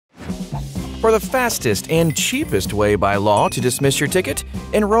For the fastest and cheapest way by law to dismiss your ticket,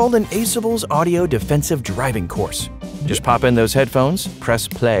 enroll in Aceable's Audio Defensive Driving course. Just pop in those headphones, press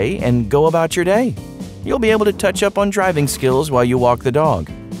play, and go about your day. You'll be able to touch up on driving skills while you walk the dog,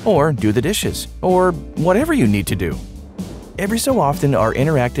 or do the dishes, or whatever you need to do. Every so often, our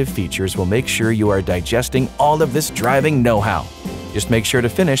interactive features will make sure you are digesting all of this driving know-how. Just make sure to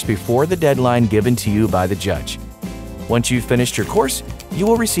finish before the deadline given to you by the judge. Once you've finished your course, you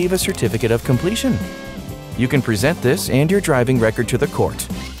will receive a certificate of completion. You can present this and your driving record to the court.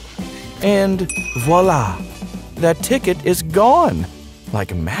 And voila! That ticket is gone!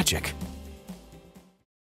 Like magic.